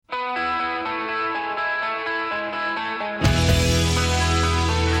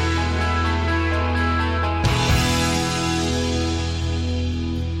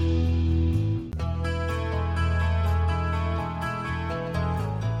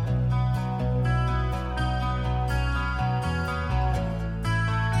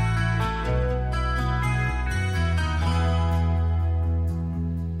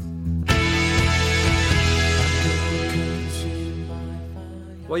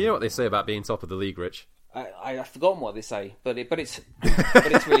Well, you know what they say about being top of the league, Rich. I've forgotten what they say, but it's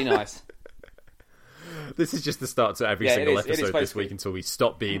really nice. This is just the start to every single episode this week until we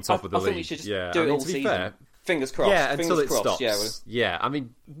stop being top of the league. I think we should just do it all season. Fair, Fingers crossed. Yeah, until it stops. Yeah, I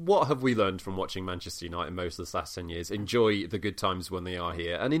mean, what have we learned from watching Manchester United most of the last 10 years? Enjoy the good times when they are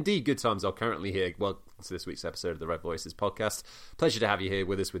here. And indeed, good times are currently here. Welcome to this week's episode of the Red Voices podcast. Pleasure to have you here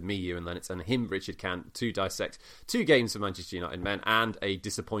with us, with me, you and Lennox, and him, Richard Cant, to dissect 2 games for Manchester United men and a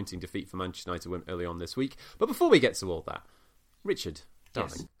disappointing defeat for Manchester United women early on this week. But before we get to all that, Richard,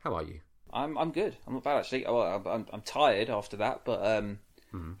 darling, how are you? I'm good. I'm not bad, actually. I'm tired after that, but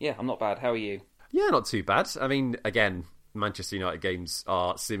yeah, I'm not bad. How are you? Yeah, not too bad. I mean, again, Manchester United games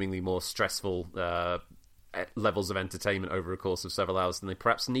are seemingly more stressful levels of entertainment over a course of several hours than they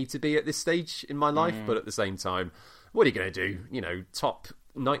perhaps need to be at this stage in my life. But at the same time, what are you going to do? You know, top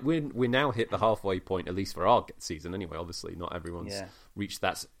night. We now hit the halfway point, at least for our season anyway. Obviously, not everyone's reached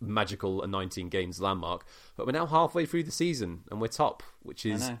that magical 19 games landmark. But we're now halfway through the season and we're top, which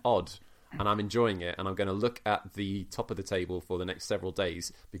is odd. And I'm enjoying it, and I'm going to look at the top of the table for the next several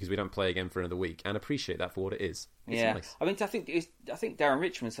days because we don't play again for another week, and appreciate that for what it is. It's nice. I mean, I think Darren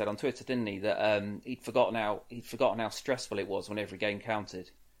Richmond said on Twitter, didn't he, that he'd forgotten how stressful it was when every game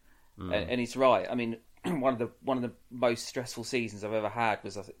counted, and he's right. I mean, one of the most stressful seasons I've ever had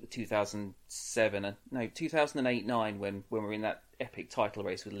was 2008-9 when we were in that epic title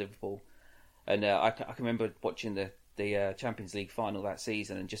race with Liverpool, and I can remember watching the Champions League final that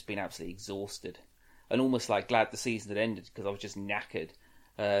season and just being absolutely exhausted and almost like glad the season had ended because I was just knackered.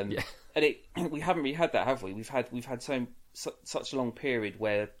 And we haven't really had that, have we? We've had such a long period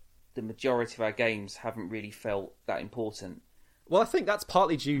where the majority of our games haven't really felt that important. Well, I think that's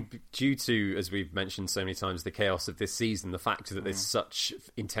partly due to, as we've mentioned so many times, the chaos of this season, the fact that there's such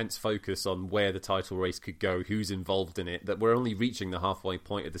intense focus on where the title race could go, who's involved in it, that we're only reaching the halfway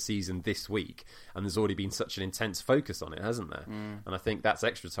point of the season this week, and there's already been such an intense focus on it, hasn't there? And I think that's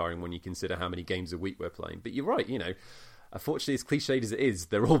extra tiring when you consider how many games a week we're playing. But you're right, you know, unfortunately, as cliched as it is,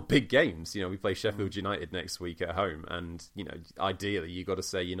 they're all big games. You know, we play Sheffield United next week at home, and, you know, ideally, you've got to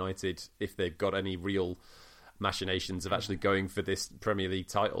say United, if they've got any real machinations of actually going for this Premier League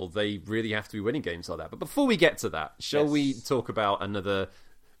title, they really have to be winning games like that. But before we get to that, shall we talk about another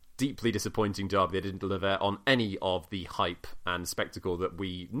deeply disappointing derby that didn't deliver on any of the hype and spectacle that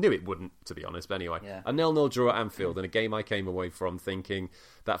we knew it wouldn't, to be honest. But anyway, a 0-0 draw at Anfield, and a game I came away from thinking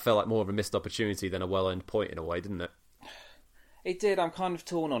that felt like more of a missed opportunity than a well-earned point in a way, didn't it? It did. I'm kind of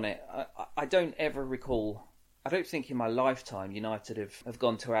torn on it. I don't ever recall, I don't think in my lifetime United have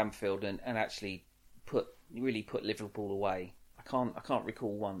gone to Anfield and actually really put Liverpool away. I can't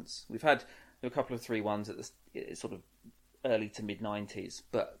recall once. There were a couple of 3-1s at the sort of early to mid 90s,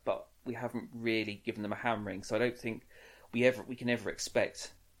 but we haven't really given them a hammering. So I don't think we can ever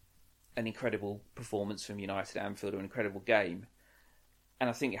expect an incredible performance from United at Anfield or an incredible game. And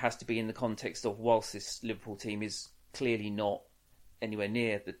I think it has to be in the context of, whilst this Liverpool team is clearly not anywhere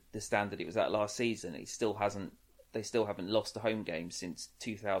near the standard it was at last season, they still haven't lost a home game since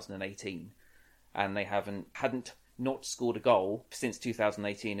 2018. And they hadn't not scored a goal since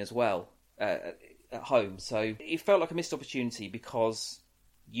 2018 as well at home. So it felt like a missed opportunity because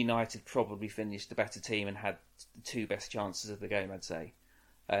United probably finished the better team and had the 2 best chances of the game, I'd say.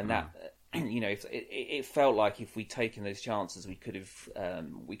 And that, you know, it felt like if we'd taken those chances, we could have,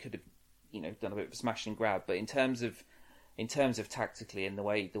 you know, done a bit of a smash and grab. But in terms of tactically and the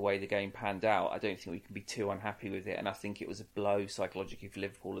way the game panned out, I don't think we can be too unhappy with it. And I think it was a blow psychologically for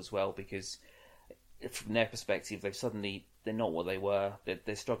Liverpool as well, because from their perspective, they're not what they were.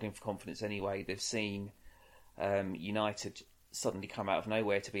 They're struggling for confidence anyway. They've seen United suddenly come out of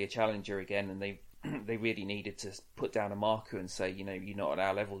nowhere to be a challenger again, and they really needed to put down a marker and say, you know, you're not at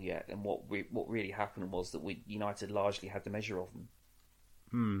our level yet. And what really happened was that United largely had the measure of them.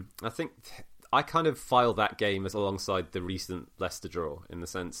 I think I kind of file that game as alongside the recent Leicester draw, in the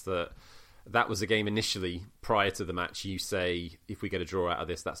sense that was a game initially, prior to the match, you say, if we get a draw out of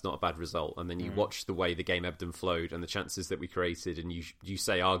this, that's not a bad result. And then you watch the way the game ebbed and flowed and the chances that we created, and you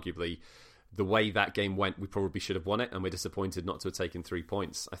say, arguably, the way that game went, we probably should have won it, and we're disappointed not to have taken 3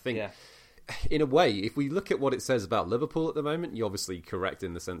 points. I think, in a way, if we look at what it says about Liverpool at the moment, you're obviously correct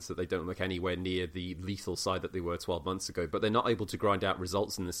in the sense that they don't look anywhere near the lethal side that they were 12 months ago, but they're not able to grind out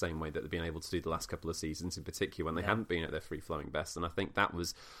results in the same way that they've been able to do the last couple of seasons, in particular when they haven't been at their free-flowing best. And I think that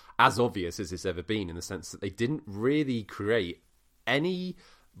was as obvious as it's ever been, in the sense that they didn't really create any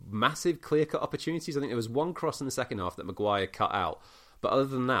massive clear-cut opportunities. I think there was one cross in the second half that Maguire cut out, but other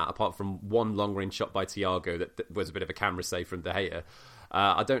than that, apart from one long-range shot by Thiago that was a bit of a camera save from De Gea,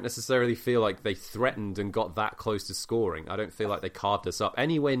 I don't necessarily feel like they threatened and got that close to scoring. I don't feel like they carved us up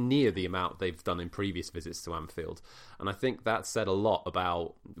anywhere near the amount they've done in previous visits to Anfield. And I think that said a lot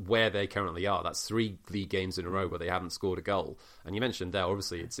about where they currently are. That's 3 league games in a row where they haven't scored a goal. And you mentioned there,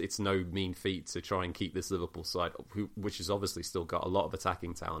 obviously, it's no mean feat to try and keep this Liverpool side, which has obviously still got a lot of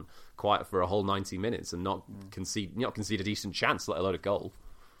attacking talent, quiet for a whole 90 minutes and not concede a decent chance, let alone a goal.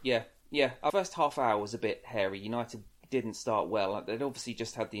 Yeah. Our first half hour was a bit hairy. United didn't start well. They'd obviously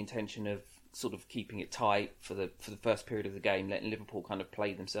just had the intention of sort of keeping it tight for the first period of the game, letting Liverpool kind of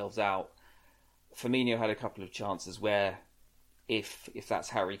play themselves out. Firmino had a couple of chances where, if that's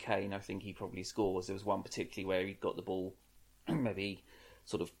Harry Kane, I think he probably scores. There was one particularly where he got the ball maybe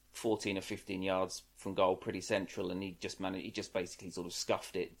sort of 14 or 15 yards from goal, pretty central, and he just basically sort of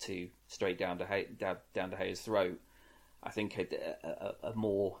scuffed it straight down to Hayer's throat. I think a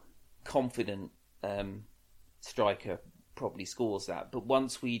more confident striker probably scores that. But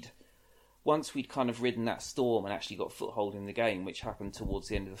once we'd kind of ridden that storm and actually got foothold in the game, which happened towards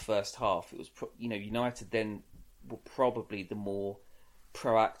the end of the first half, it was United then were probably the more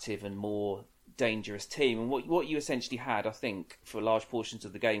proactive and more dangerous team. And what you essentially had, I think, for large portions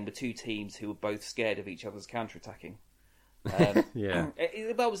of the game, were two teams who were both scared of each other's counter-attacking. Yeah,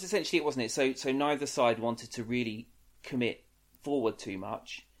 that was essentially it, wasn't it? So neither side wanted to really commit forward too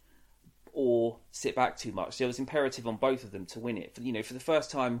much or sit back too much. So it was imperative on both of them to win it. For the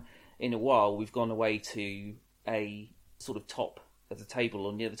first time in a while, we've gone away to a sort of top of the table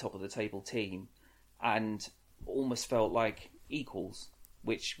or near the top of the table team, and almost felt like equals,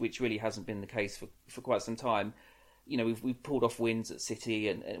 which really hasn't been the case for quite some time. We've pulled off wins at City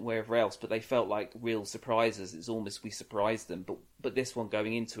and wherever else, but they felt like real surprises. It's almost we surprised them. But this one,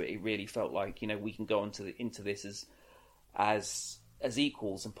 going into it really felt like we can go into this as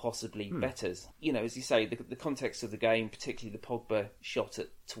equals and possibly betters. As you say, the context of the game, particularly the Pogba shot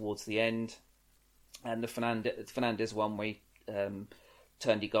towards the end, and the Fernandes one where he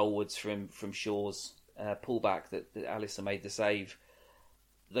turned it goalwards from Shaw's pullback that Alisson made the save.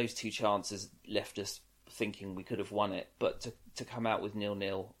 Those two chances left us thinking we could have won it, but to come out with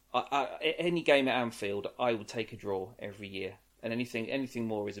 0-0, any game at Anfield, I would take a draw every year, and anything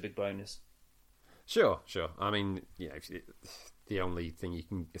more is a big bonus. Sure. I mean, the only thing you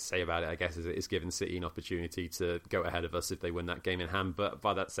can say about it, I guess, is it's given City an opportunity to go ahead of us if they win that game in hand. But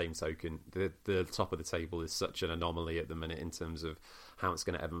by that same token, the top of the table is such an anomaly at the minute in terms of how it's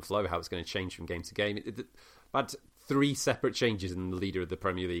going to ebb and flow, how it's going to change from game to game. I've had 3 separate changes in the leader of the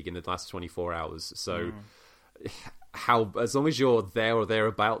Premier League in the last 24 hours. So as long as you're there or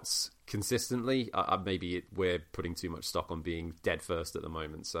thereabouts consistently, maybe we're putting too much stock on being dead first at the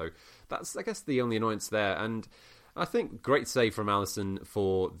moment. So that's, I guess, the only annoyance there. And I think great save from Alisson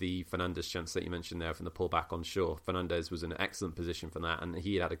for the Fernandes chance that you mentioned there from the pullback on Shaw. Fernandes was in an excellent position for that, and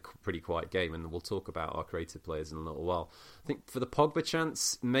he had a pretty quiet game, and we'll talk about our creative players in a little while. I think for the Pogba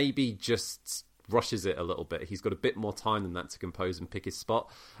chance, maybe just rushes it a little bit. He's got a bit more time than that to compose and pick his spot,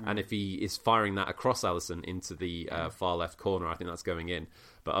 and if he is firing that across Alisson into the far left corner, I think that's going in.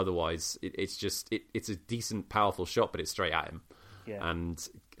 But otherwise, it's a decent, powerful shot, but it's straight at him. Yeah. And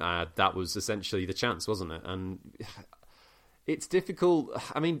that was essentially the chance, wasn't it? And it's difficult.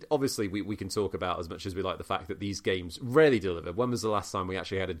 I mean, obviously, we can talk about as much as we like the fact that these games rarely deliver. When was the last time we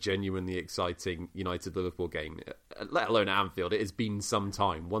actually had a genuinely exciting United-Liverpool game, let alone at Anfield? It has been some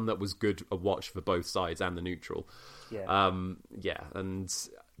time. One that was good a watch for both sides and the neutral. Yeah. And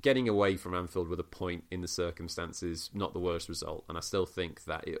getting away from Anfield with a point in the circumstances, not the worst result. And I still think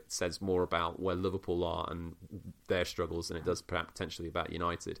that it says more about where Liverpool are and their struggles than it does potentially about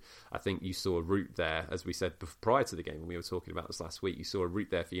United. I think you saw a route there, as we said prior to the game when we were talking about this last week, you saw a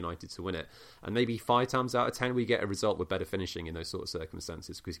route there for United to win it. And maybe 5 times out of 10 we get a result with better finishing in those sort of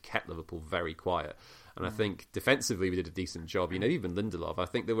circumstances because he kept Liverpool very quiet. And I think defensively we did a decent job. Even Lindelof, I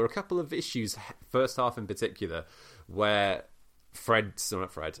think there were a couple of issues, first half in particular, where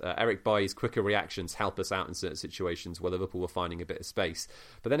Eric Bailly's quicker reactions help us out in certain situations where Liverpool were finding a bit of space.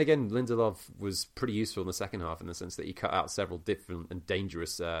 But then again, Lindelof was pretty useful in the second half in the sense that he cut out several different and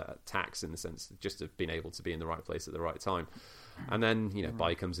dangerous attacks in the sense of just of being able to be in the right place at the right time. And then,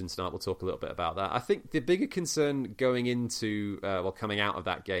 Bailly comes in tonight. We'll talk a little bit about that. I think the bigger concern going into, coming out of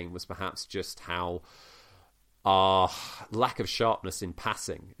that game was perhaps just how our lack of sharpness in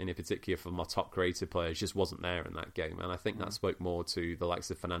passing, and in particular from our top creative players, just wasn't there in that game. And I think that spoke more to the likes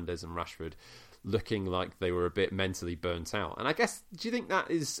of Fernandes and Rashford looking like they were a bit mentally burnt out. And I guess, do you think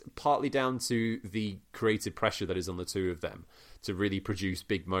that is partly down to the creative pressure that is on the two of them to really produce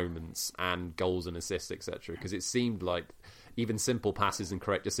big moments and goals and assists, etc.? Because it seemed like even simple passes and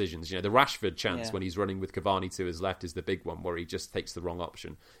correct decisions. The Rashford chance when he's running with Cavani to his left is the big one, where he just takes the wrong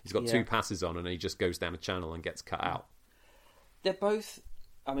option. He's got two passes on and he just goes down a channel and gets cut out. They're both,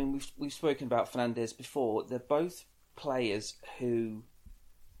 I mean, we've spoken about Fernandes before. They're both players who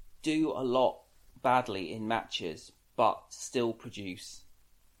do a lot badly in matches, but still produce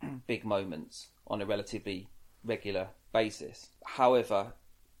big moments on a relatively regular basis. However,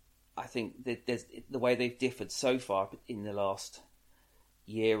 I think that the way they've differed so far in the last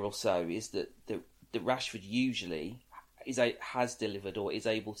year or so is that Rashford usually has delivered or is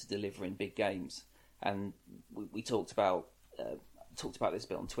able to deliver in big games, and we talked about this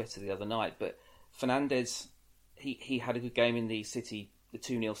bit on Twitter the other night. But Fernandes, he had a good game in the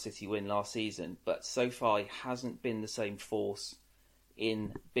 2-0 City win last season, but so far he hasn't been the same force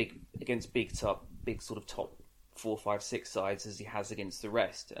against big sort of top 4, 5, 6 sides as he has against the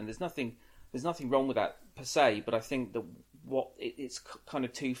rest. And there's nothing wrong with that per se, but I think that it's kind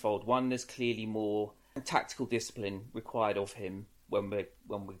of twofold. One, there's clearly more tactical discipline required of him when we're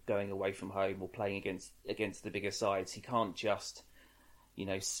going away from home or playing against the bigger sides. He can't just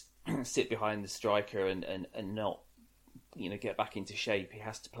sit behind the striker and not get back into shape. He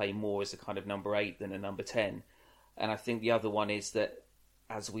has to play more as a kind of number 8 than a number 10. And I think the other one is that,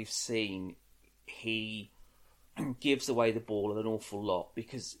 as we've seen, he gives away the ball an awful lot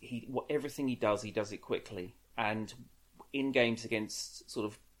because everything he does it quickly. And in games against sort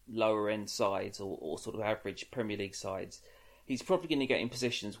of lower end sides or sort of average Premier League sides, he's probably going to get in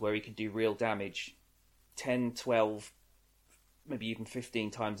positions where he can do real damage 10, 12, maybe even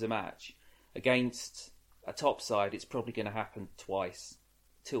 15 times a match. Against a top side, it's probably going to happen twice,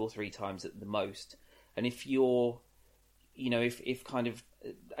 2 or 3 times at the most. And if you're, if kind of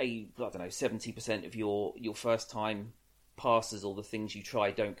 70% of your first time passes or the things you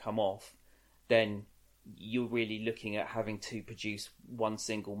try don't come off, then you're really looking at having to produce one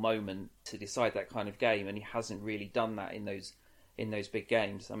single moment to decide that kind of game. And he hasn't really done that in those big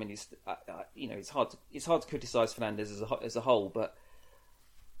games. I mean, it's hard to criticise Fernandes as a whole, but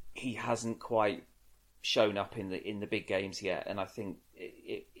he hasn't quite shown up in the big games yet. And I think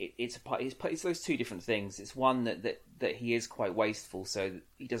it's those two different things. It's one that he is quite wasteful, so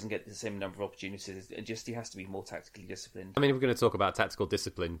he doesn't get the same number of opportunities, and just he has to be more tactically disciplined. I mean, if we're going to talk about tactical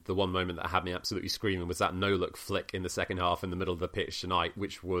discipline, the one moment that had me absolutely screaming was that no-look flick in the second half in the middle of the pitch tonight,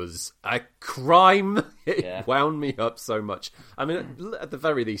 which was a crime. It wound me up so much. I mean, at the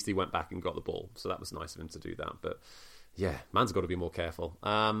very least, he went back and got the ball, so that was nice of him to do that. But yeah, man's got to be more careful.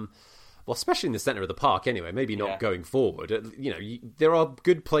 Well, especially in the centre of the park anyway, maybe not going forward. There are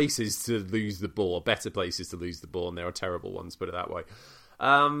good places to lose the ball, or better places to lose the ball, and there are terrible ones, put it that way.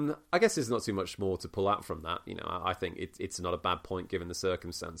 I guess there's not too much more to pull out from that. I think it's not a bad point given the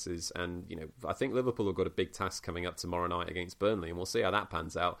circumstances. And, I think Liverpool have got a big task coming up tomorrow night against Burnley, and we'll see how that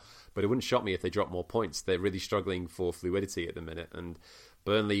pans out. But it wouldn't shock me if they drop more points. They're really struggling for fluidity at the minute, and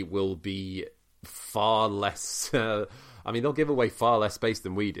Burnley will be far less... they'll give away far less space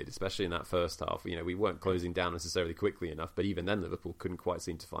than we did, especially in that first half. We weren't closing down necessarily quickly enough, but even then Liverpool couldn't quite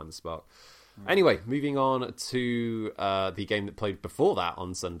seem to find the spark. Anyway, moving on to the game that played before that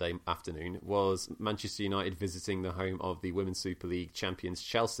on Sunday afternoon was Manchester United visiting the home of the Women's Super League champions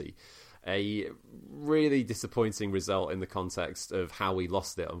Chelsea. A really disappointing result in the context of how we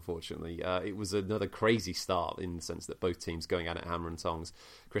lost it, unfortunately. It was another crazy start in the sense that both teams going at it hammer and tongs.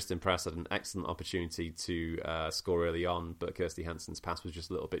 Kristen Press had an excellent opportunity to score early on, but Kirsty Hansen's pass was just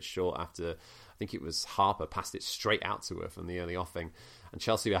a little bit short after, I think it was Harper passed it straight out to her from the early offing. And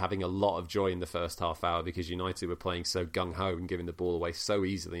Chelsea were having a lot of joy in the first half hour because United were playing so gung-ho and giving the ball away so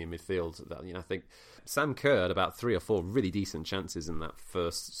easily in midfield that, I think Sam Kerr had about 3 or 4 really decent chances in that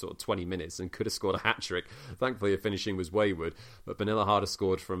first sort of 20 minutes and could have scored a hat-trick. Thankfully, the finishing was wayward, but Vanilla Harder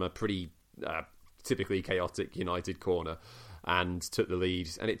scored from a pretty typically chaotic United corner and took the lead.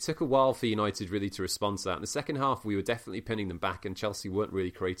 And it took a while for United really to respond to that. In the second half, we were definitely pinning them back and Chelsea weren't really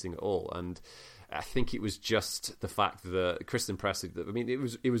creating at all. And I think it was just the fact that Kristen Press,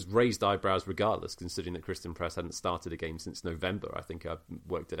 it was raised eyebrows regardless, considering that Kristen Press hadn't started a game since November, I think I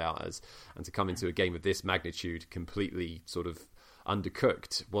worked it out as. And to come into a game of this magnitude completely sort of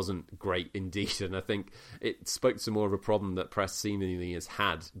undercooked wasn't great indeed. And I think it spoke to more of a problem that Press seemingly has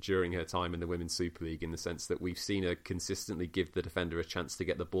had during her time in the Women's Super League, in the sense that we've seen her consistently give the defender a chance to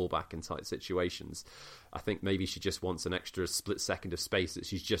get the ball back in tight situations. I think maybe she just wants an extra split second of space that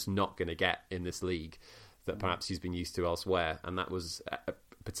she's just not going to get in this league that perhaps she's been used to elsewhere. And that was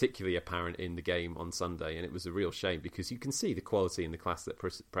particularly apparent in the game on Sunday, and it was a real shame because you can see the quality and the class that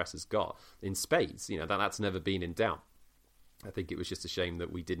Press has got in spades. That's never been in doubt. I think it was just a shame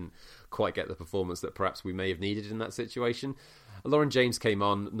that we didn't quite get the performance that perhaps we may have needed in that situation. Lauren James came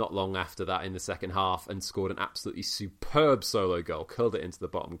on not long after that in the second half and scored an absolutely superb solo goal, curled it into the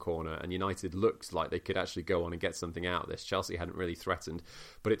bottom corner, and United looked like they could actually go on and get something out of this. Chelsea hadn't really threatened,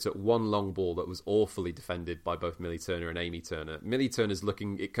 but it took one long ball that was awfully defended by both Millie Turner and Amy Turner. Millie Turner's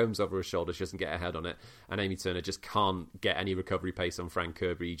looking, it comes over her shoulder, she doesn't get a head on it, and Amy Turner just can't get any recovery pace on Frank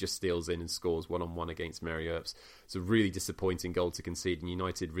Kirby. He just steals in and scores one-on-one against Mary Earps. It's a really disappointing goal to concede, and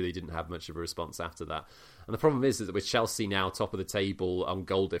United really didn't have much of a response after that. And the problem is that with Chelsea now top of the table on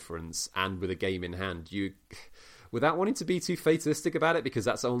goal difference and with a game in hand, you, without wanting to be too fatalistic about it, because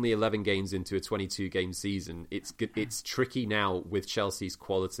that's only 11 games into a 22-game season, it's tricky now with Chelsea's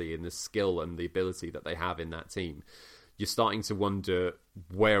quality and the skill and the ability that they have in that team. You're starting to wonder,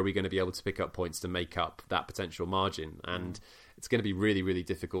 where are we going to be able to pick up points to make up that potential margin? And it's going to be really, really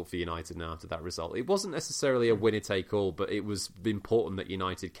difficult for United now after that result. It wasn't necessarily a winner-take-all, but it was important that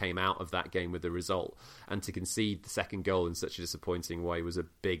United came out of that game with the result. And to concede the second goal in such a disappointing way was a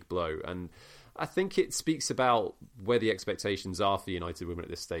big blow. And I think it speaks about where the expectations are for United women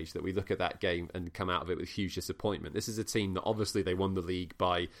at this stage, that we look at that game and come out of it with huge disappointment. This is a team that obviously they won the league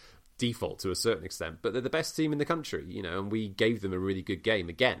by default to a certain extent, but they're the best team in the country, and we gave them a really good game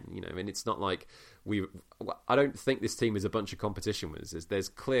again, and it's not like I don't think this team is a bunch of competition winners. There's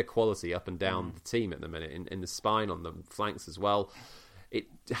clear quality up and down the team at the minute, in the spine, on the flanks as well.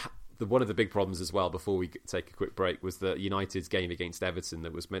 One of the big problems as well, before we take a quick break, was that United's game against Everton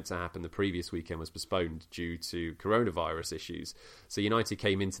that was meant to happen the previous weekend was postponed due to coronavirus issues. So United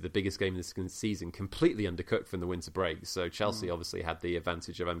came into the biggest game of this season completely undercooked from the winter break. So Chelsea obviously had the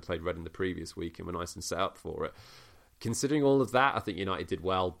advantage of having played Reading the previous week and were nice and set up for it. Considering all of that, I think United did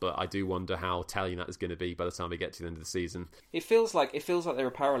well, but I do wonder how telling that is going to be by the time we get to the end of the season. It feels like there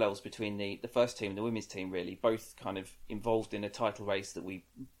are parallels between the first team and the women's team, really, both kind of involved in a title race that we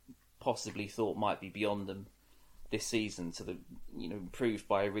possibly thought might be beyond them this season, so that improved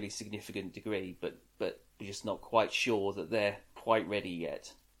by a really significant degree, but we're just not quite sure that they're quite ready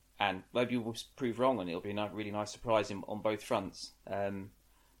yet. And maybe we'll prove wrong, and it'll be a really nice surprise on both fronts.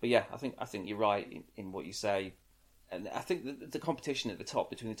 But yeah, I think you're right in what you say, and I think the competition at the top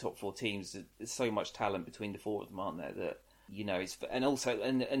between the top four teams, there's so much talent between the four of them, aren't there? That it's, and also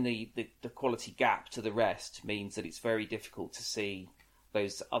and the quality gap to the rest means that it's very difficult to see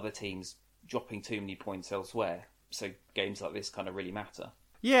those other teams dropping too many points elsewhere. So games like this kind of really matter.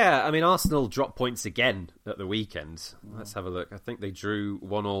 Yeah, I mean, Arsenal dropped points again at the weekend. Let's have a look. I think they drew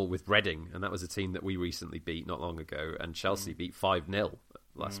 1-1 with Reading, and that was a team that we recently beat not long ago, and Chelsea beat 5-0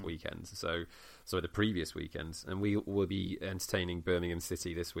 last weekend. So the previous weekend. And we will be entertaining Birmingham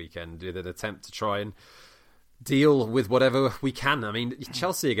City this weekend with an attempt to try and deal with whatever we can. I mean,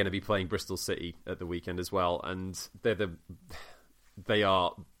 Chelsea are going to be playing Bristol City at the weekend as well, and they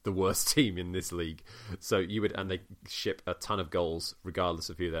are the worst team in this league. So and they ship a ton of goals regardless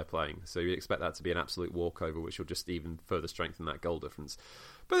of who they're playing. So you expect that to be an absolute walkover, which will just even further strengthen that goal difference.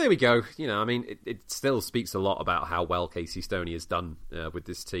 But there we go. I mean, it still speaks a lot about how well Casey Stoney has done with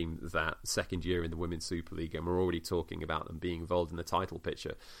this team that second year in the Women's Super League, and we're already talking about them being involved in the title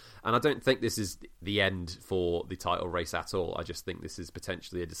picture. And I don't think this is the end for the title race at all. I just think this is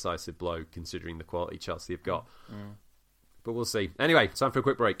potentially a decisive blow, considering the quality Chelsea have got. But we'll see. Anyway, time for a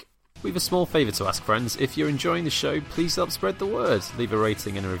quick break. We have a small favour to ask, friends. If you're enjoying the show, please help spread the word. Leave a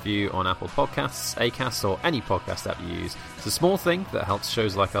rating and a review on Apple Podcasts, Acast, or any podcast app you use. It's a small thing that helps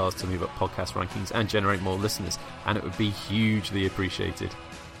shows like ours to move up podcast rankings and generate more listeners, and it would be hugely appreciated.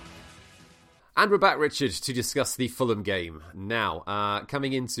 And we're back, Richard, to discuss the Fulham game. Now,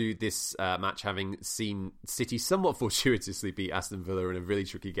 coming into this match, having seen City somewhat fortuitously beat Aston Villa in a really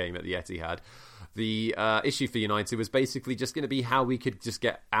tricky game at the Etihad, the issue for United was basically just going to be how we could just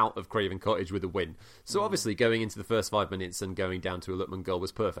get out of Craven Cottage with a win. So obviously going into the first 5 minutes and going down to a Lookman goal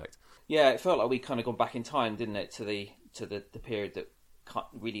was perfect. Yeah, it felt like we kind of gone back in time, didn't it, to the period that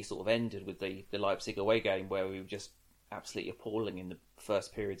really sort of ended with the Leipzig away game, where we were just absolutely appalling in the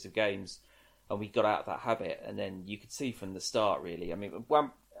first periods of games, and we got out of that habit. And then you could see from the start, really. I mean,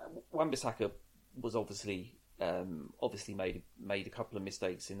 Wan-Bissaka was obviously made a couple of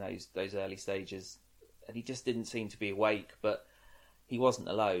mistakes in those early stages, and he just didn't seem to be awake. But he wasn't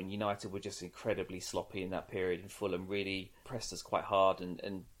alone. United were just incredibly sloppy in that period, and Fulham really pressed us quite hard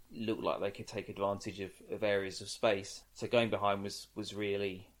and looked like they could take advantage of areas of space. So going behind was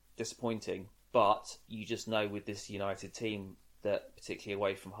really disappointing. But you just know with this United team that, particularly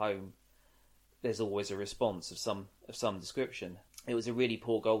away from home, there's always a response of some description. It was a really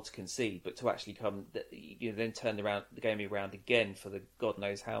poor goal to concede, but to actually then turn the game around again for the God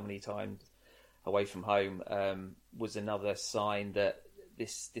knows how many times away from home was another sign that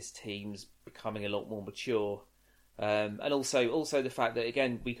this team's becoming a lot more mature, and also the fact that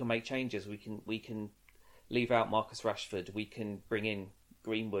again we can make changes. We can leave out Marcus Rashford. We can bring in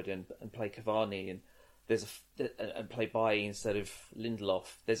Greenwood and play Cavani, and and play Bailly instead of Lindelof.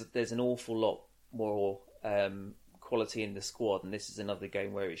 There's an awful lot more quality in the squad, and this is another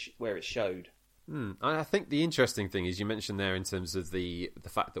game where it showed. I think the interesting thing is you mentioned there in terms of the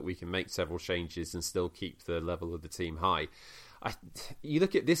fact that we can make several changes and still keep the level of the team high. You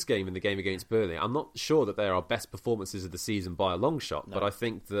look at this game and the game against Burnley, I'm not sure that they're our best performances of the season by a long shot, but I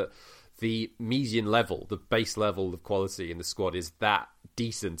think that the median level, the base level of quality in the squad is that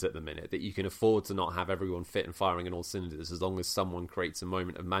decent at the minute that you can afford to not have everyone fit and firing in all cylinders as long as someone creates a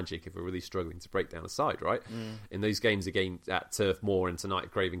moment of magic if we're really struggling to break down a side, right? In those games again at Turf Moor and tonight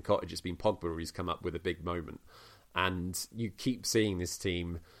at Craven Cottage, it's been Pogba who's come up with a big moment. And you keep seeing this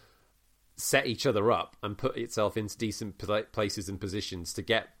team set each other up and put itself into decent places and positions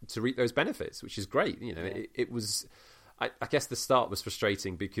to reap those benefits, which is great. You know, it was... I guess the start was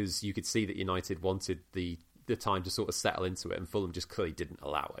frustrating because you could see that United wanted the time to sort of settle into it, and Fulham just clearly didn't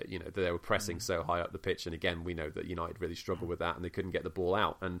allow it. You know, they were pressing so high up the pitch, and again, we know that United really struggled with that, and they couldn't get the ball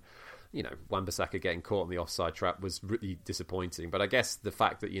out. And you know, Wan-Bissaka getting caught in the offside trap was really disappointing. But I guess the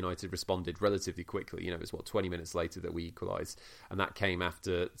fact that United responded relatively quickly, you know, it was 20 minutes later that we equalised, and that came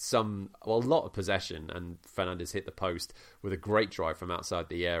after a lot of possession, and Fernandes hit the post with a great drive from outside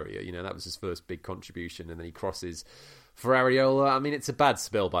the area. You know, that was his first big contribution, and then he crosses for Areola. I mean, it's a bad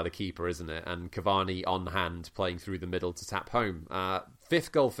spill by the keeper, isn't it? And Cavani on hand, playing through the middle to tap home.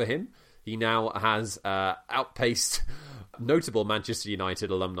 Fifth goal for him. He now has outpaced notable Manchester United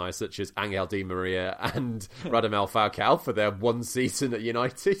alumni such as Angel Di Maria and Radamel Falcao for their one season at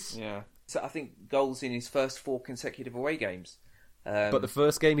United. Yeah. So I think goals in his first 4 consecutive away games. But the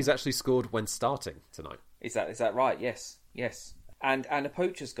first game he's actually scored when starting tonight. Is that right? Yes. And a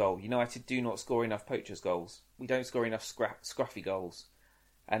poacher's goal. United do not score enough poacher's goals. We don't score enough scruffy goals.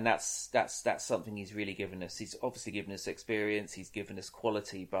 And that's something he's really given us. He's obviously given us experience, he's given us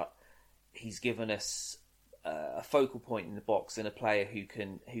quality, but he's given us a focal point in the box and a player who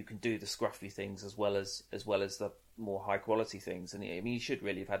can do the scruffy things as well as the more high quality things. And I mean, he should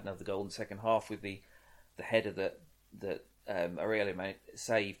really have had another goal in the second half with the header that Areola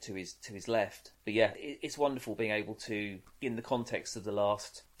saved to his left. But yeah, it's wonderful being able to, in the context of the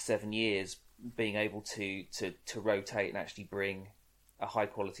last 7 years, being able to rotate and actually bring a high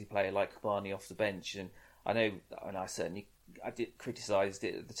quality player like Cavani off the bench. And I know, and I did criticised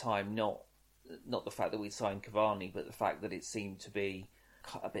it at the time, not the fact that we signed Cavani, but the fact that it seemed to be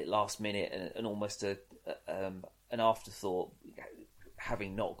a bit last minute and almost an afterthought,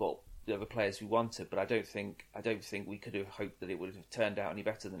 having not got the other players we wanted. But I don't think we could have hoped that it would have turned out any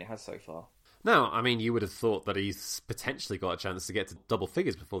better than it has so far. No, I mean, you would have thought that he's potentially got a chance to get to double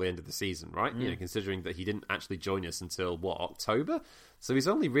figures before the end of the season, right? You know, considering that he didn't actually join us until, October? So he's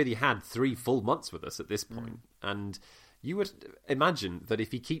only really had 3 full months with us at this point. And you would imagine that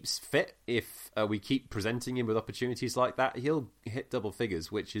if he keeps fit, if we keep presenting him with opportunities like that, he'll hit double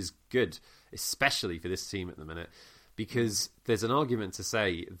figures, which is good, especially for this team at the minute, because there's an argument to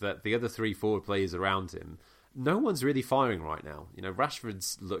say that the other 3 forward players around him, no one's really firing right now. You know,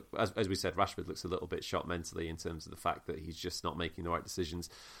 Rashford's look, as we said, Rashford looks a little bit shot mentally in terms of the fact that he's just not making the right decisions.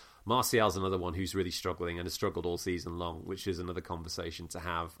 Martial's another one who's really struggling and has struggled all season long, which is another conversation to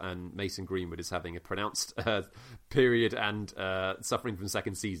have. And Mason Greenwood is having a pronounced period and suffering from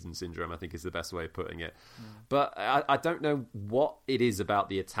second season syndrome, I think is the best way of putting it. But I don't know what it is about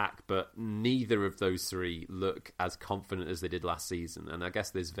the attack, but neither of those 3 look as confident as they did last season. And I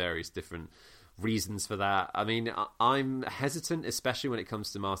guess there's various different reasons for that. I mean, I'm hesitant, especially when it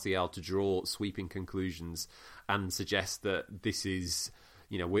comes to Martial, to draw sweeping conclusions and suggest that this is,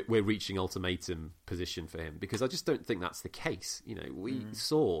 you know, we're reaching ultimatum position for him, because I just don't think that's the case. You know, we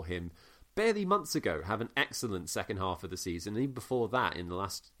saw him barely months ago have an excellent second half of the season, and even before that, in the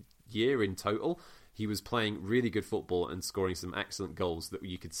last year in total, he was playing really good football and scoring some excellent goals that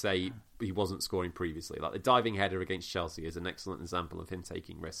you could say he wasn't scoring previously. Like the diving header against Chelsea is an excellent example of him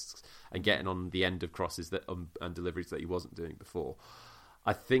taking risks and getting on the end of crosses that and deliveries that he wasn't doing before.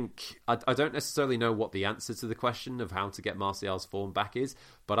 I think I don't necessarily know what the answer to the question of how to get Martial's form back is,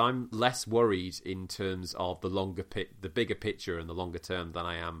 but I'm less worried in terms of the bigger picture and the longer term than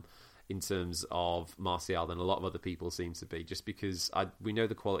I am in terms of Martial than a lot of other people seem to be, just because we know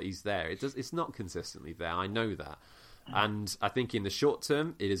the quality's there. It's not consistently there. I know that. And I think in the short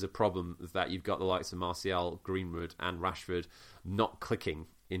term, it is a problem that you've got the likes of Martial, Greenwood and Rashford not clicking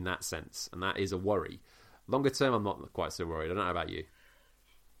in that sense. And that is a worry. Longer term, I'm not quite so worried. I don't know about you.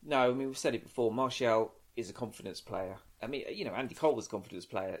 No, I mean, we've said it before. Martial is a confidence player. I mean, Andy Cole was a confidence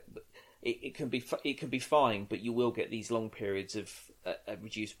player. But it can be fine, but you will get these long periods of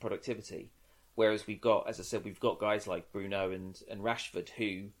reduced productivity. Whereas we've got, as I said, we've got guys like Bruno and Rashford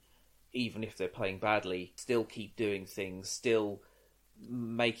who, even if they're playing badly, still keep doing things, still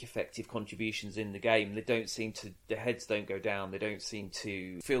make effective contributions in the game. They don't seem to, their heads don't go down. They don't seem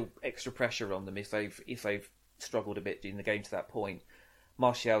to feel extra pressure on them if they've struggled a bit in the game to that point.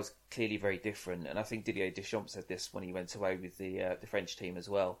 Martial's clearly very different, and I think Didier Deschamps said this when he went away with the French team as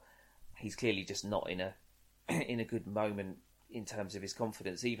well. He's clearly just not in a good moment in terms of his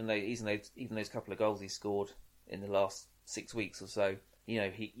confidence. Even those couple of goals he scored in the last 6 weeks or so,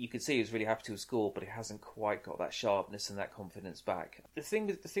 you could see he was really happy to have scored, but he hasn't quite got that sharpness and that confidence back. The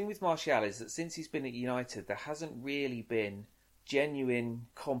thing with Martial is that since he's been at United, there hasn't really been genuine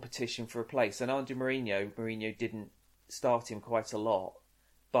competition for a place. And under Mourinho didn't start him quite a lot,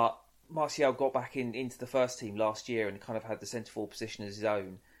 but Martial got back into the first team last year and kind of had the centre forward position as his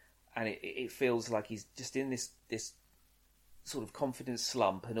own. And it feels like he's just in this sort of confidence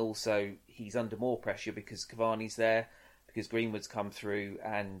slump, and also he's under more pressure because Cavani's there, because Greenwood's come through,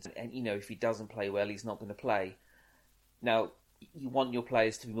 and if he doesn't play well, he's not going to play. Now, you want your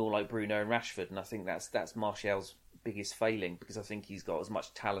players to be more like Bruno and Rashford, and I think that's Martial's biggest failing, because I think he's got as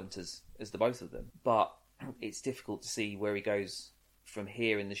much talent as the both of them. But it's difficult to see where he goes from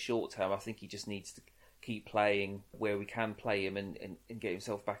here in the short term. I think he just needs to keep playing where we can play him and get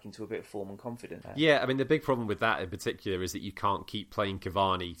himself back into a bit of form and confidence. Yeah, I mean, the big problem with that in particular is that you can't keep playing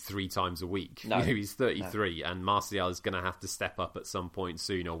Cavani 3 times a week. No. He's 33, and Martial is going to have to step up at some point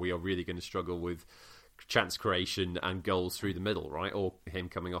soon, or we are really going to struggle with chance creation and goals through the middle, right? Or him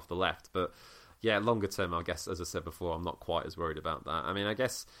coming off the left. But yeah, longer term, I guess, as I said before, I'm not quite as worried about that. I mean, I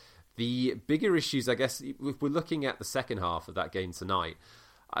guess the bigger issues, if we're looking at the second half of that game tonight,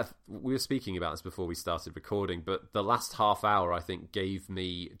 we were speaking about this before we started recording, but the last half hour, I think, gave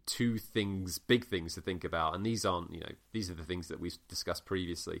me 2 big things to think about. And these aren't, these are the things that we've discussed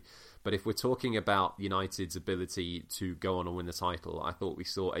previously. But if we're talking about United's ability to go on and win the title, I thought we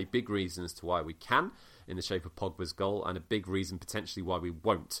saw a big reason as to why we can, in the shape of Pogba's goal, and a big reason potentially why we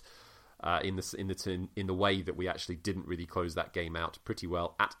won't, in the way that we actually didn't really close that game out pretty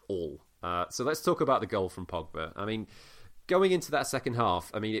well at all. So let's talk about the goal from Pogba. I mean, going into that second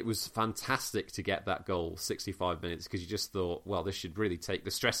half, I mean, it was fantastic to get that goal 65 minutes, because you just thought, well, this should really take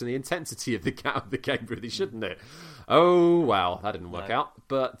the stress and the intensity of the game, really, shouldn't it? Oh, wow, that didn't work out.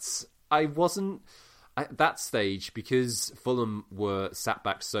 But I wasn't at that stage, because Fulham were sat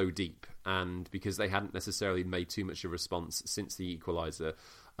back so deep, and because they hadn't necessarily made too much of a response since the equaliser.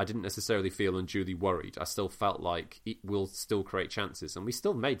 I didn't necessarily feel unduly worried. I still felt like it will still create chances, and we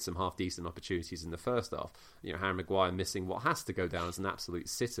still made some half-decent opportunities in the first half. Harry Maguire missing what has to go down as an absolute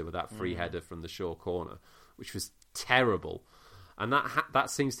sitter with that free header from the Shaw corner, which was terrible. And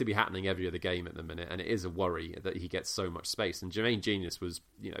that seems to be happening every other game at the minute, and it is a worry that he gets so much space. And Jermaine Genius was,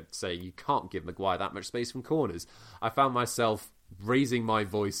 saying you can't give Maguire that much space from corners. I found myself raising my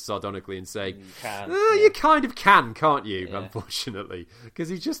voice sardonically and saying, you kind of can, can't you? Yeah. Unfortunately, because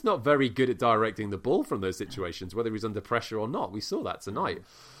he's just not very good at directing the ball from those situations, whether he's under pressure or not. We saw that tonight.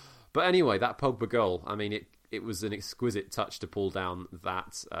 But anyway, that Pogba goal, I mean, it was an exquisite touch to pull down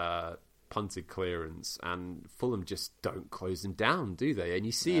that punted clearance, and Fulham just don't close him down, do they? And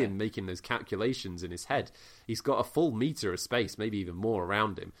you see him making those calculations in his head. He's got a full metre of space, maybe even more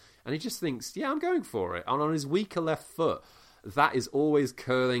around him, and he just thinks, I'm going for it. And on his weaker left foot, that is always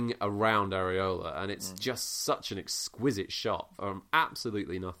curling around Areola, and it's just such an exquisite shot from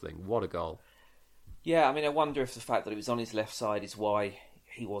absolutely nothing. What a goal. Yeah, I mean, I wonder if the fact that it was on his left side is why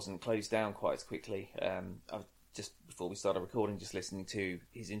he wasn't closed down quite as quickly. I've just before we started recording, just listening to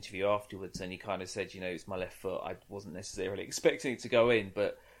his interview afterwards, and he kind of said, it's my left foot. I wasn't necessarily expecting it to go in,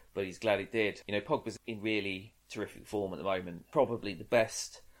 but he's glad it did. Pogba's in really terrific form at the moment. Probably the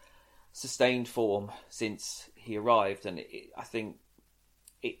best sustained form since he arrived, and I think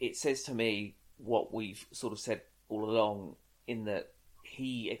it says to me what we've sort of said all along, in that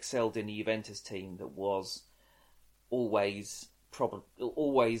he excelled in a Juventus team that was always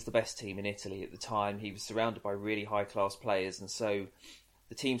the best team in Italy at the time. He was surrounded by really high-class players, and so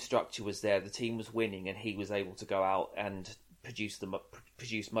the team structure was there, the team was winning, and he was able to go out and produce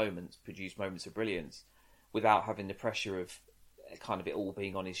moments of brilliance without having the pressure of kind of it all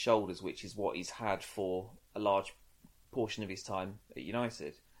being on his shoulders, which is what he's had for a large portion of his time at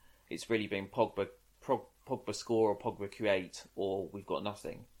United. It's really been Pogba score or Pogba create, or we've got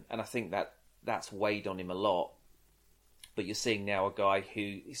nothing. And I think that's weighed on him a lot. But you're seeing now a guy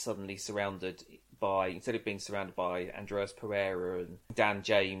who is suddenly surrounded being surrounded by Andreas Pereira and Dan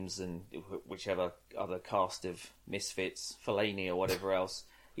James and whichever other cast of misfits, Fellaini or whatever else,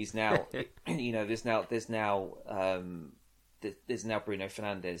 he's now, there's now Bruno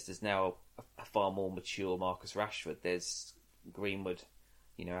Fernandes. There's now a far more mature Marcus Rashford. There's Greenwood,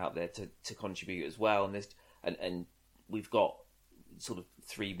 out there to contribute as well. And we've got sort of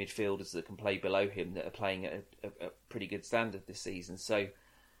three midfielders that can play below him that are playing at a pretty good standard this season. So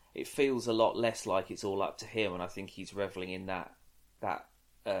it feels a lot less like it's all up to him, and I think he's revelling in that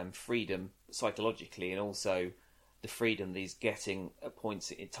freedom psychologically, and also the freedom that he's getting at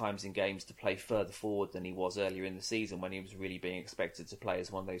points at times in games to play further forward than he was earlier in the season, when he was really being expected to play as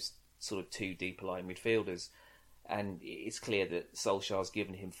one of those sort of two deeper line midfielders. And it's clear that Solskjaer's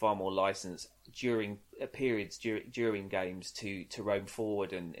given him far more licence during periods during games to roam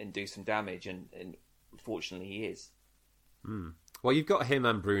forward and do some damage, and fortunately he is. Well, you've got him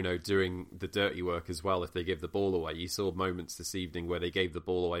and Bruno doing the dirty work as well if they give the ball away. You saw moments this evening where they gave the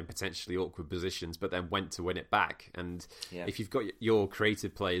ball away in potentially awkward positions, but then went to win it back. And if you've got your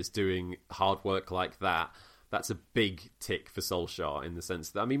creative players doing hard work like that, that's a big tick for Solskjaer, in the sense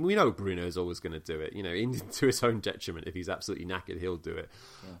that, we know Bruno's always going to do it, to his own detriment. If he's absolutely knackered, he'll do it.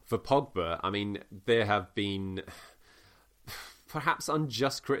 Yeah. For Pogba, there have been perhaps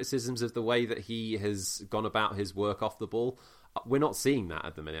unjust criticisms of the way that he has gone about his work off the ball. We're not seeing that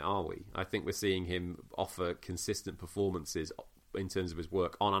at the minute, are we? I think we're seeing him offer consistent performances in terms of his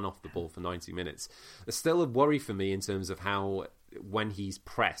work on and off the ball for 90 minutes. There's still a worry for me in terms of how, when he's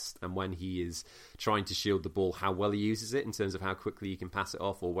pressed and when he is trying to shield the ball, how well he uses it in terms of how quickly he can pass it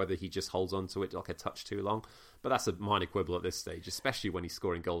off, or whether he just holds on to it like a touch too long. But that's a minor quibble at this stage, especially when he's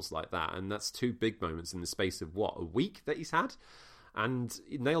scoring goals like that. And that's two big moments in the space of, a week that he's had? And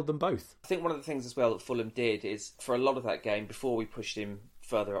he nailed them both. I think one of the things as well that Fulham did is, for a lot of that game, before we pushed him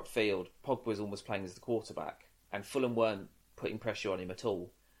further upfield, Pogba was almost playing as the quarterback, and Fulham weren't putting pressure on him at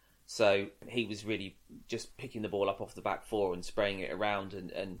all. So he was really just picking the ball up off the back four and spraying it around,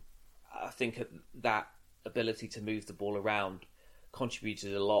 and I think that ability to move the ball around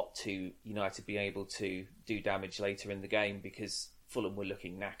contributed a lot to United being able to do damage later in the game, because Fulham were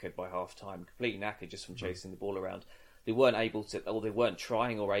looking knackered by half time, completely knackered just from chasing the ball around. They weren't able to, or they weren't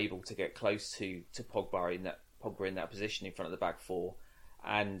trying or able to get close to Pogba in that position in front of the back four,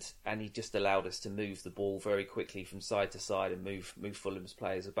 and he just allowed us to move the ball very quickly from side to side and move Fulham's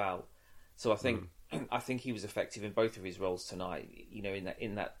players about. So I think he was effective in both of his roles tonight.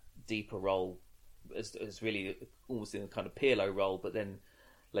 In that deeper role, as really almost in a kind of Pirlo role, but then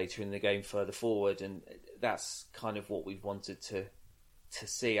later in the game further forward, and that's kind of what we've wanted to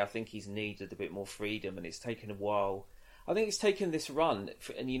see. I think he's needed a bit more freedom, and it's taken a while. I think it's taken this run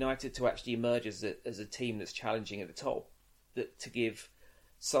for United to actually emerge as a team that's challenging at the top, to give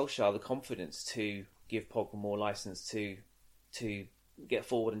Solskjaer the confidence to give Pogba more licence to get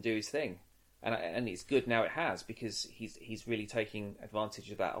forward and do his thing. And it's good now it has, because he's really taking advantage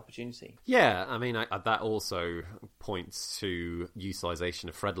of that opportunity. Yeah, that also points to utilisation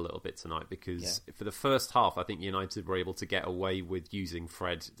of Fred a little bit tonight, because for the first half, I think United were able to get away with using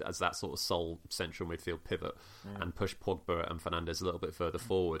Fred as that sort of sole central midfield pivot and push Pogba and Fernandes a little bit further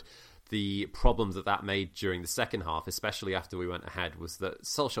forward. The problem that made during the second half, especially after we went ahead, was that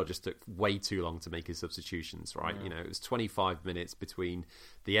Solskjaer just took way too long to make his substitutions, right? Yeah. It was 25 minutes between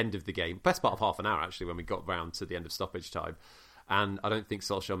the end of the game, best part of half an hour, actually, when we got round to the end of stoppage time. And I don't think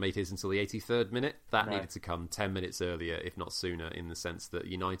Solskjaer made his until the 83rd minute. That needed to come 10 minutes earlier, if not sooner, in the sense that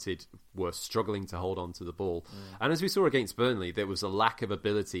United were struggling to hold on to the ball. And as we saw against Burnley, there was a lack of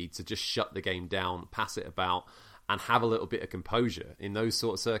ability to just shut the game down, pass it about, and have a little bit of composure. In those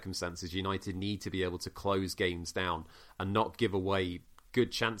sort of circumstances, United need to be able to close games down and not give away good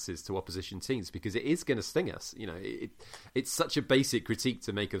chances to opposition teams, because it is going to sting us. It's such a basic critique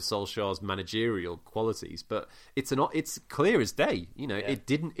to make of Solskjaer's managerial qualities, but it's clear as day.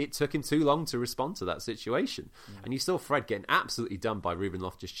 It took him too long to respond to that situation. And you saw Fred getting absolutely done by Ruben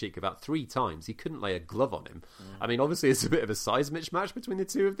Loftus-Cheek about 3 times. He couldn't lay a glove on him. Obviously it's a bit of a size mismatch between the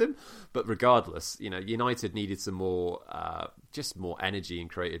two of them, but regardless, United needed some more just more energy and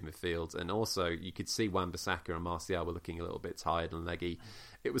creative midfield, and also you could see Wan-Bissaka and Martial were looking a little bit tired and leggy.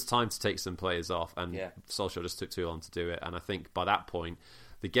 It was time to take some players off, and Solskjaer just took too long to do it. And I think by that point,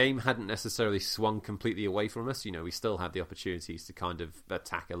 the game hadn't necessarily swung completely away from us. We still had the opportunities to kind of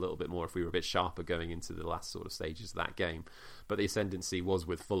attack a little bit more if we were a bit sharper going into the last sort of stages of that game. But the ascendancy was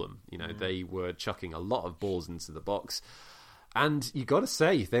with Fulham. They were chucking a lot of balls into the box. And you got to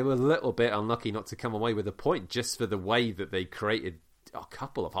say, they were a little bit unlucky not to come away with a point, just for the way that they created a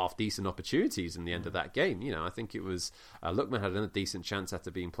couple of half-decent opportunities in the end of that game. I think it was Lookman had a decent chance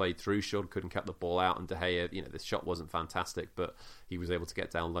after being played through. Shaw couldn't cut the ball out, and De Gea, the shot wasn't fantastic, but he was able to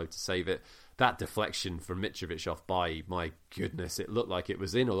get down low to save it. That deflection from Mitrovic off Bailly, my goodness, it looked like it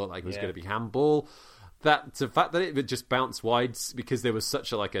was in, or looked like it was going to be handball. The fact that it just bounced wide because there was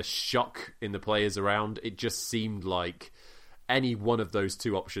such a shock in the players around, it just seemed like any one of those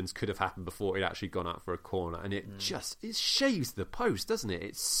two options could have happened before it actually gone out for a corner, and it shaves the post, doesn't it?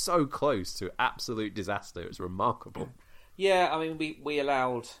 It's so close to absolute disaster. It's remarkable. Yeah, I mean, we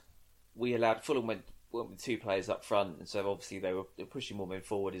allowed Fulham went with two players up front, and so obviously they were pushing more men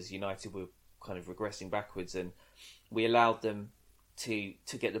forward as United were kind of regressing backwards, and we allowed them to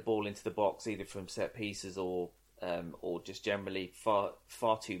get the ball into the box either from set pieces or just generally far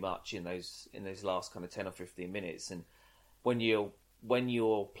too much in those last kind of 10 or 15 minutes. And when you're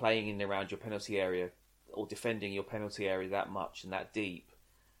playing in and around your penalty area or defending your penalty area that much and that deep,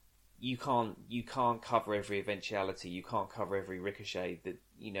 you can't cover every eventuality. You can't cover every ricochet that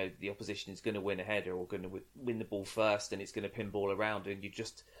the opposition is going to win a header or going to win the ball first, and it's going to pinball around, and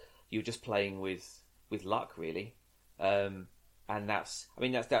you're just playing with luck, really. And that's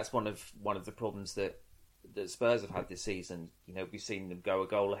one of the problems that Spurs have had this season. We've seen them go a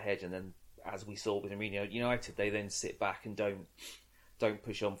goal ahead, and then, as we saw with Mourinho United, they then sit back and don't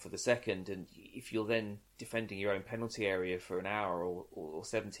push on for the second. And if you're then defending your own penalty area for an hour or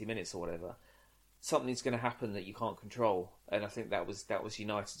 70 minutes or whatever, something's going to happen that you can't control. And I think that was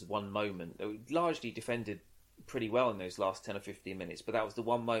United's one moment. They largely defended pretty well in those last 10 or 15 minutes, but that was the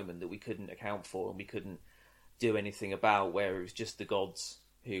one moment that we couldn't account for and we couldn't do anything about, where it was just the gods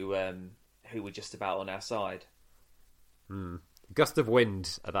who were just about on our side. Gust of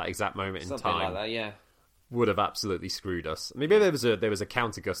wind at that exact moment Something in time, like that, yeah, would have absolutely screwed us. Maybe there was a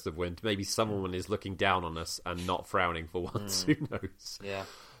counter gust of wind. Maybe someone is looking down on us and not frowning for once. Who knows? Yeah.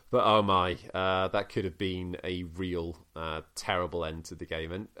 But oh my, that could have been a real terrible end to the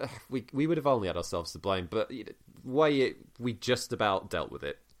game, and we would have only had ourselves to blame. But we just about dealt with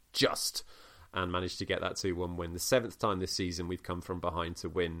it, and managed to get that 2-1 win. The 7th time this season we've come from behind to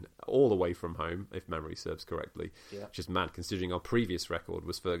win all away from home, if memory serves correctly. Yeah. Which is mad, considering our previous record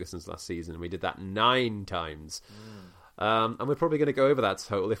was Ferguson's last season, and we did that 9 times. And we're probably going to go over that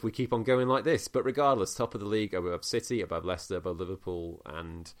total if we keep on going like this. But regardless, top of the league, above City, above Leicester, above Liverpool,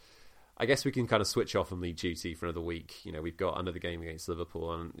 and I guess we can kind of switch off from league duty for another week. We've got another game against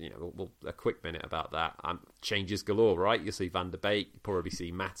Liverpool, and we'll a quick minute about that. Changes galore, right? You'll see Van der Beek, you'll probably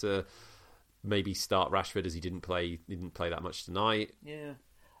see Mata. Maybe start Rashford, as he didn't play that much tonight. Yeah.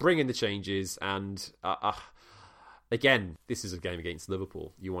 Bring in the changes, and again, this is a game against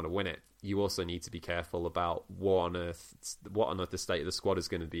Liverpool. You want to win it. You also need to be careful about what on earth the state of the squad is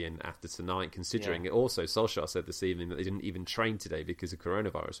going to be in after tonight, considering it also, Solskjaer said this evening that they didn't even train today because of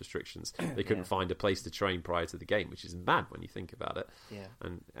coronavirus restrictions. They couldn't find a place to train prior to the game, which is mad when you think about it. Yeah.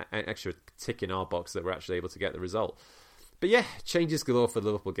 And an extra tick in our box that we're actually able to get the result. But yeah, changes galore for the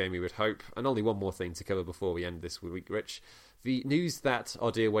Liverpool game, we would hope. And only one more thing to cover before we end this week, Rich. The news that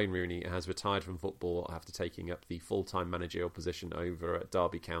our dear Wayne Rooney has retired from football after taking up the full-time managerial position over at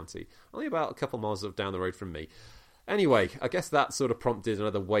Derby County, only about a couple miles down the road from me. Anyway, I guess that sort of prompted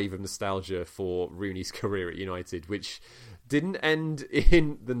another wave of nostalgia for Rooney's career at United, which didn't end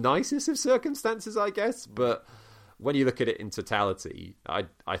in the nicest of circumstances, I guess, but when you look at it in totality,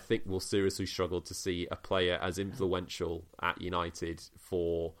 I think we'll seriously struggle to see a player as influential at United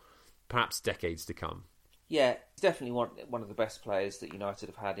for perhaps decades to come. Yeah, he's definitely one of the best players that United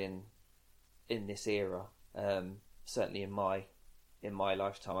have had in this era. Certainly in my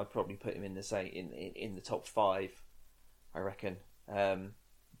lifetime, I'd probably put him in the top 5. I reckon,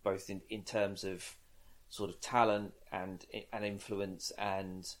 both in terms of sort of talent and influence,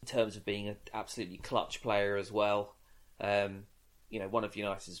 and in terms of being an absolutely clutch player as well. One of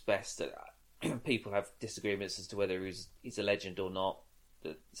United's best. People have disagreements as to whether he's a legend or not.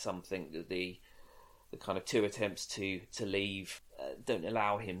 Some think that the kind of 2 attempts to leave don't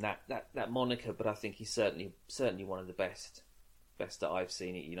allow him that moniker, but I think he's certainly one of the best that I've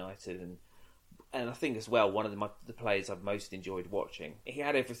seen at United, and I think as well one of the players I've most enjoyed watching. He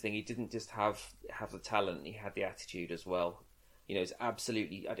had everything. He didn't just have the talent; he had the attitude as well. It's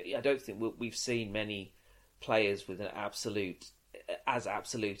absolutely. I don't think we've seen many players with an absolute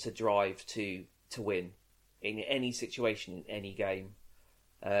a drive to win in any situation, in any game.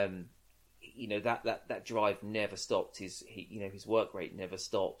 That drive never stopped. His work rate never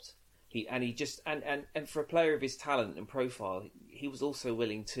stopped. And for a player of his talent and profile, he was also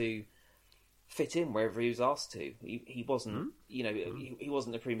willing to fit in wherever he was asked to. He wasn't, he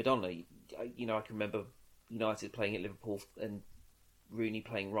wasn't a prima donna. I can remember United playing at Liverpool and Rooney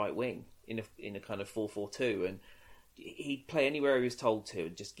playing right wing in a kind of 4-4-2, and he'd play anywhere he was told to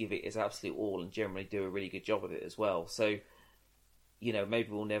and just give it his absolute all, and generally do a really good job of it as well. So, maybe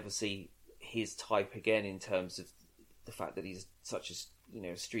we'll never see his type again in terms of the fact that he's such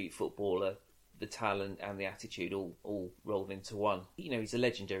a street footballer, the talent and the attitude all rolled into one. He's a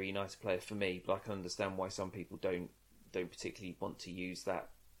legendary United player for me, but I can understand why some people don't particularly want to use that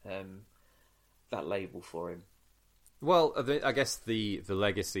label for him. Well, I guess the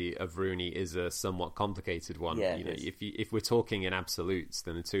legacy of Rooney is a somewhat complicated one. Yeah, if we're talking in absolutes,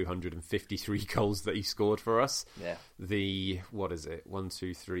 then the 253 goals that he scored for us, the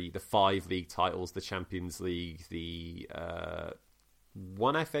 5 league titles, the Champions League, the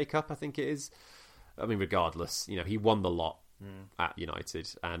 1 FA Cup, I think it is. I mean, regardless, he won the lot at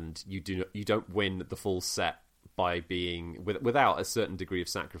United, and you don't win the full set by being without a certain degree of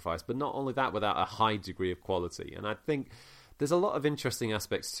sacrifice, but not only that, without a high degree of quality. And I think there's a lot of interesting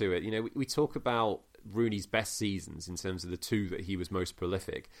aspects to it. We talk about Rooney's best seasons in terms of the 2 that he was most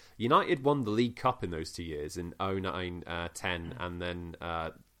prolific. United won the League Cup in those 2 years, in 09-10 and then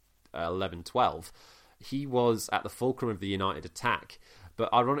 11-12. He was at the fulcrum of the United attack.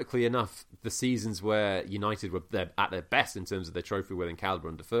 But ironically enough, the seasons where United were at their best in terms of their trophy-winning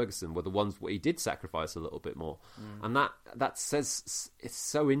calibre under Ferguson were the ones where he did sacrifice a little bit more. And that says it's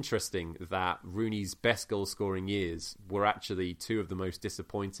so interesting that Rooney's best goal-scoring years were actually 2 of the most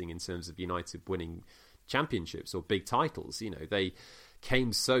disappointing in terms of United winning championships or big titles. They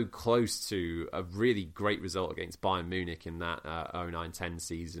came so close to a really great result against Bayern Munich in that 09-10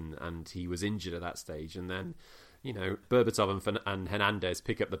 season, and he was injured at that stage. And then Berbatov and Hernandez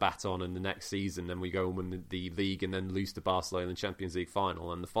pick up the baton in the next season, and we go and win the league and then lose to Barcelona in the Champions League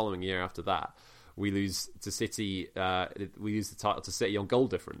final. And the following year after that, we lose to City. We lose the title to City on goal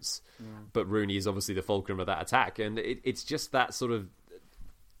difference. But Rooney is obviously the fulcrum of that attack, and it's just that sort of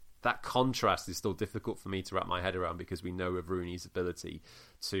that contrast is still difficult for me to wrap my head around, because we know of Rooney's ability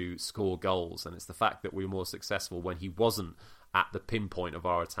to score goals, and it's the fact that we were more successful when he wasn't at the pinpoint of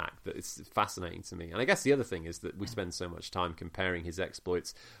our attack that is fascinating to me. And I guess the other thing is that we spend so much time comparing his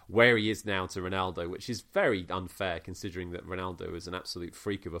exploits where he is now to Ronaldo, which is very unfair considering that Ronaldo is an absolute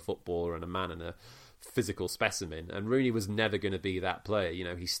freak of a footballer and a man and a physical specimen, and Rooney was never going to be that player.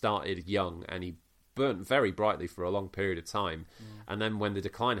 He started young and he burnt very brightly for a long period of time, and then when the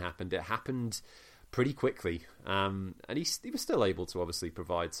decline happened, it happened pretty quickly, and he was still able to obviously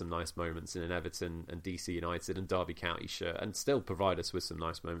provide some nice moments in an Everton and DC United and Derby County shirt, and still provide us with some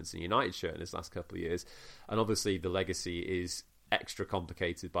nice moments in a United shirt in his last couple of years. And obviously the legacy is extra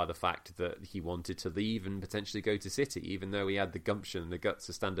complicated by the fact that he wanted to leave and potentially go to City, even though he had the gumption and the guts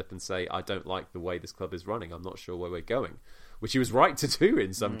to stand up and say, I don't like the way this club is running, I'm not sure where we're going, which he was right to do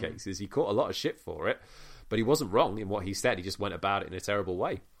in some cases. He caught a lot of shit for it, but he wasn't wrong in what he said. He just went about it in a terrible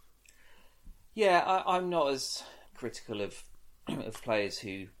way. Yeah, I'm not as critical of players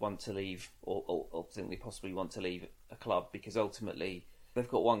who want to leave or think they possibly want to leave a club, because ultimately they've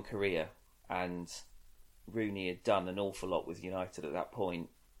got one career, and Rooney had done an awful lot with United at that point,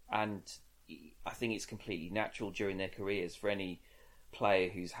 and I think it's completely natural during their careers for any player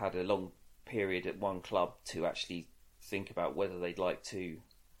who's had a long period at one club to actually think about whether they'd like to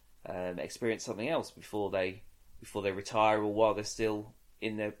experience something else before they retire, or while they're still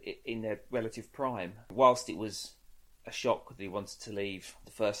in their relative prime. Whilst it was a shock that he wanted to leave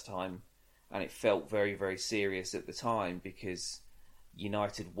the first time, and it felt very, very serious at the time, because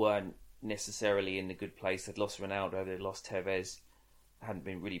United weren't necessarily in the good place. They'd lost Ronaldo, they'd lost Tevez, hadn't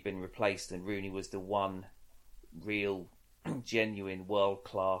really been replaced, and Rooney was the one real, genuine,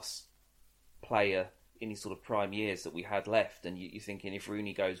 world-class player in his sort of prime years that we had left. And you're thinking, if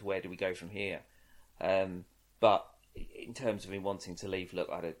Rooney goes, where do we go from here? But in terms of him wanting to leave, look,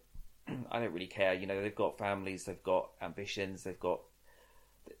 I don't really care. They've got families, they've got ambitions,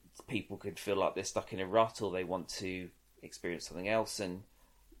 people could feel like they're stuck in a rut, or they want to experience something else, and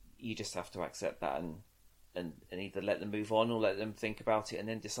you just have to accept that and either let them move on or let them think about it and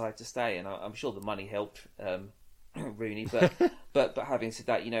then decide to stay. And I'm sure the money helped Rooney, but having said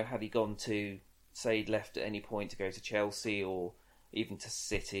that, had he gone to, say he'd left at any point to go to Chelsea or even to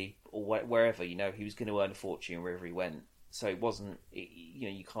City or wherever, he was going to earn a fortune wherever he went. So it wasn't,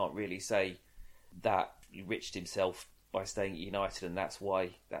 you can't really say that he enriched himself by staying at United, and that's why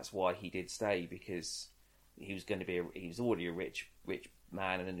he did stay, because he was already a rich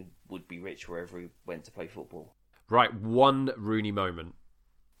man, and would be rich wherever he went to play football. Right, one Rooney moment.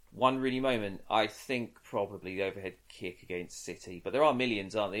 One Rooney moment, I think probably the overhead kick against City, but there are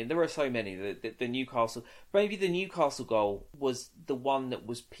millions, aren't there? And there are so many. The Newcastle, maybe the Newcastle goal was the one that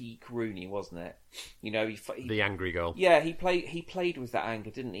was peak Rooney, wasn't it? You know, the angry goal. Yeah, he played with that anger,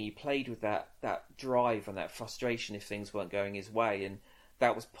 didn't he? He played with that drive and that frustration if things weren't going his way, and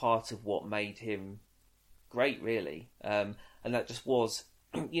that was part of what made him great, really. And that just was,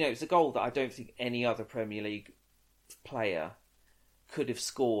 you know, it's a goal that I don't think any other Premier League player could have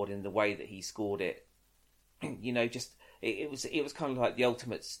scored in the way that he scored it. You know, just it was kind of like the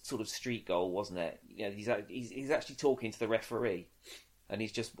ultimate sort of street goal, wasn't it? You know, he's actually talking to the referee, and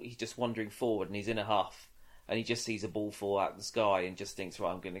he's just wandering forward, and he's in a huff, and he just sees a ball fall out of the sky, and just thinks,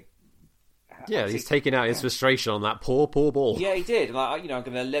 right, I'm going to. Yeah, he's taking out his frustration on that poor ball. Yeah, he did. And I'm going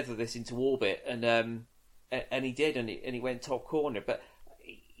to leather this into orbit, and he did, and he went top corner, but.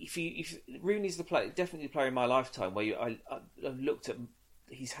 If Rooney's definitely the player in my lifetime where I looked at,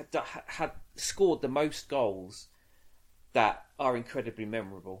 he's had scored the most goals that are incredibly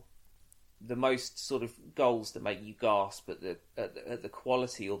memorable, the most sort of goals that make you gasp at the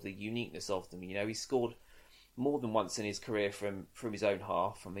quality or the uniqueness of them. You know, he scored more than once in his career from his own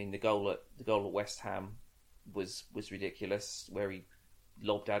half. I mean, the goal at West Ham was ridiculous, where he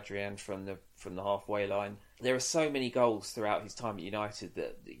lobbed Adrian from the halfway line. There are so many goals throughout his time at United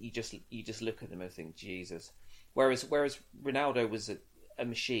that you just look at them and think, Jesus. Whereas Ronaldo was a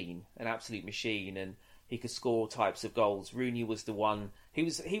machine, an absolute machine, and he could score types of goals. Rooney was the one. He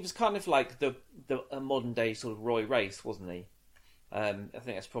was kind of like a modern day sort of Roy Race, wasn't he? I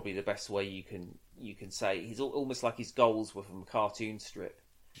think that's probably the best way you can say. He's almost like his goals were from a cartoon strip.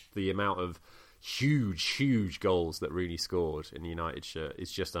 The amount of huge goals that Rooney scored in the United shirt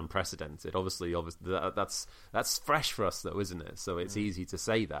is just unprecedented. Obviously that's fresh for us though, isn't it? So it's easy to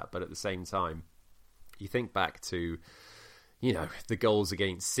say that, but at the same time, you think back to, you know, the goals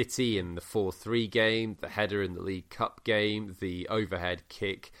against City in the 4-3 game, the header in the League Cup game, the overhead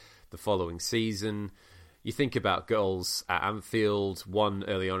kick the following season. You think about goals at Anfield, one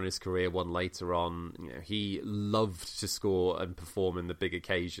early on in his career, one later on. You know, he loved to score and perform in the big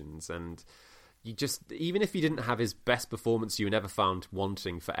occasions, and you just, even if you didn't have his best performance, you were never found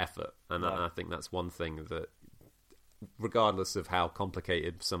wanting for effort. And I think that's one thing that, regardless of how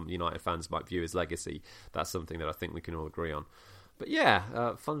complicated some United fans might view his legacy, that's something that I think we can all agree on. But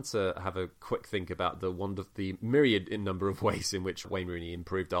yeah, fun to have a quick think about the myriad in number of ways in which Wayne Rooney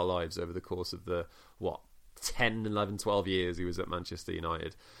improved our lives over the course of the, 10, 11, 12 years he was at Manchester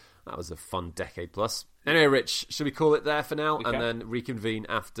United. That was a fun decade plus. Anyway, Rich, should we call it there for now and then reconvene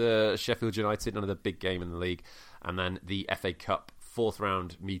after Sheffield United, another big game in the league, and then the FA Cup fourth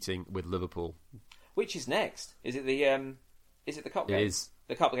round meeting with Liverpool? Which is next? Is it the cup game? It is.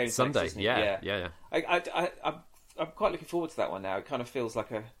 The cup game is Sunday. Next, isn't it? Yeah. I'm quite looking forward to that one now. It kind of feels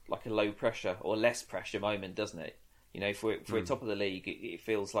like a low pressure or less pressure moment, doesn't it? You know, if we're top of the league, it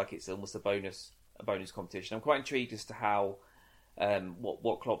feels like it's almost a bonus competition. I'm quite intrigued as to how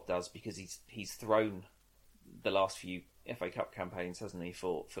what Klopp does, because he's thrown the last few FA Cup campaigns, hasn't he,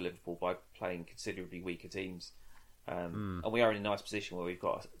 for Liverpool by playing considerably weaker teams. And we are in a nice position where we've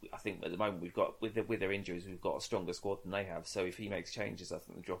got, I think at the moment we've got, with their injuries, we've got a stronger squad than they have. So if he makes changes, I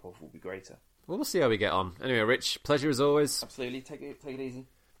think the drop off will be greater. Well, we'll see how we get on. Anyway, Rich, pleasure as always. Absolutely, take it easy.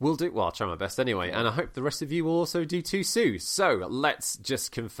 We'll do. Well, I'll try my best anyway, and I hope the rest of you will also do too, Sue. So let's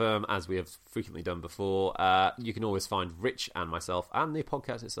just confirm, as we have frequently done before, you can always find Rich and myself and the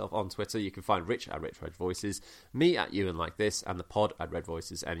podcast itself on Twitter. You can find Rich at Rich Red Voices, me at Ewan Like This, and the pod at Red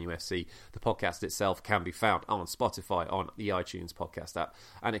Voices MUFC. The podcast itself can be found on Spotify, on the iTunes podcast app,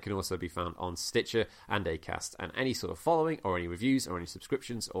 and it can also be found on Stitcher and Acast. And any sort of following or any reviews or any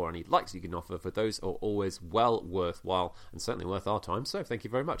subscriptions or any likes you can offer for those are always well worthwhile and certainly worth our time. So thank you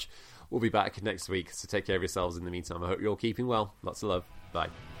very much. We'll be back next week, so take care of yourselves in the meantime. I hope you're all keeping well. Lots of love. Bye.